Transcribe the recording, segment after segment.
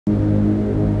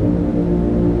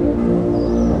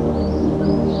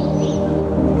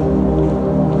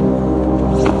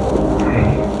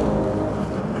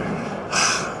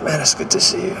Man, it's good to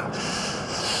see you.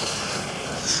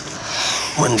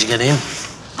 When did you get in?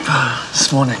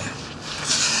 This morning.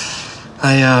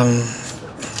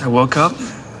 I woke up,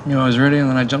 I was ready, and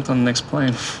then I jumped on the next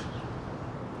plane.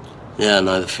 Yeah, I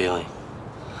know the feeling.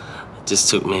 It just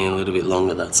took me a little bit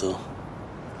longer, that's all.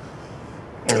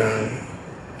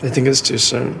 I think it's too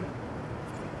soon.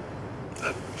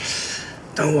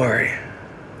 Don't worry.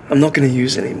 I'm not going to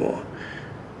use anymore.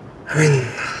 I mean,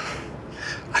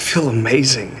 I feel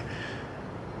amazing.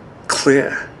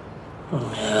 Clear.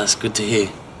 Oh, yeah, that's good to hear.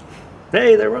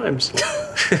 Hey, that rhymes.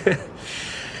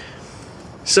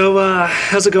 So,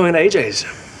 how's it going at AJ's?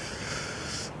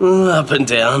 Up and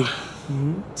down.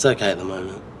 It's okay at the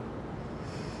moment.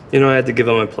 I had to give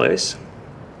up my place.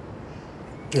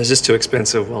 It was just too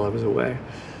expensive while I was away.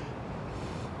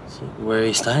 So where are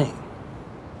you staying?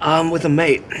 With a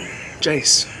mate,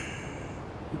 Jace.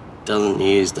 Doesn't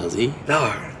use, does he?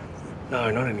 No,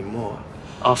 not anymore.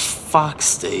 Oh, fuck,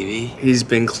 Stevie. He's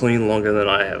been clean longer than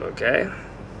I have, okay?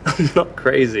 I'm not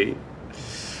crazy.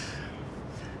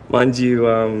 Mind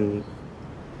you,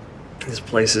 this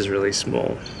place is really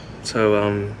small.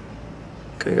 So,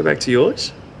 can I go back to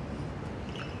yours?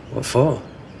 What for?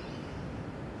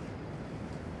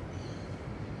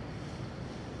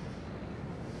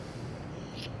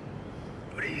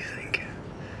 What do you think?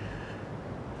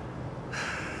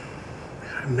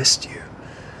 I missed you.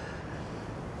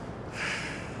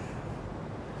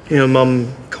 Mum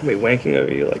caught me wanking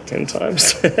over you like 10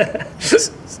 times.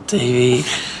 Stevie,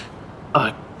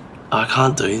 I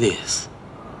can't do this.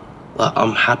 Like,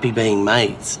 I'm happy being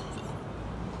mates.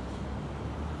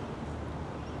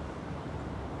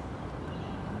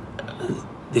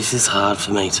 This is hard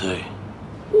for me too.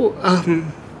 Well,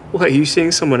 what, are you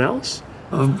seeing someone else?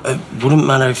 It wouldn't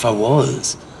matter if I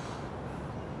was.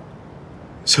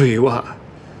 So you are?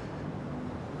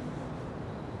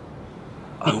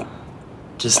 I'm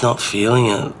just not feeling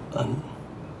it.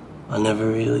 I never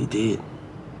really did.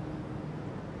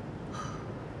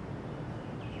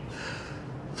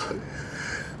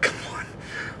 Come on.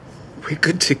 We're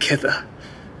good together.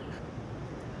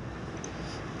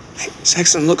 Hey,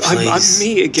 Saxon, look, I'm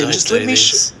me again. Don't Just let me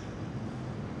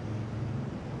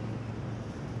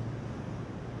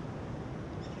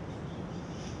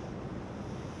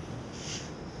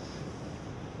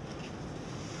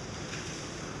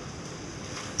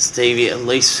Stevie, at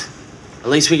least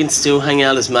we can still hang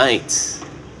out as mates.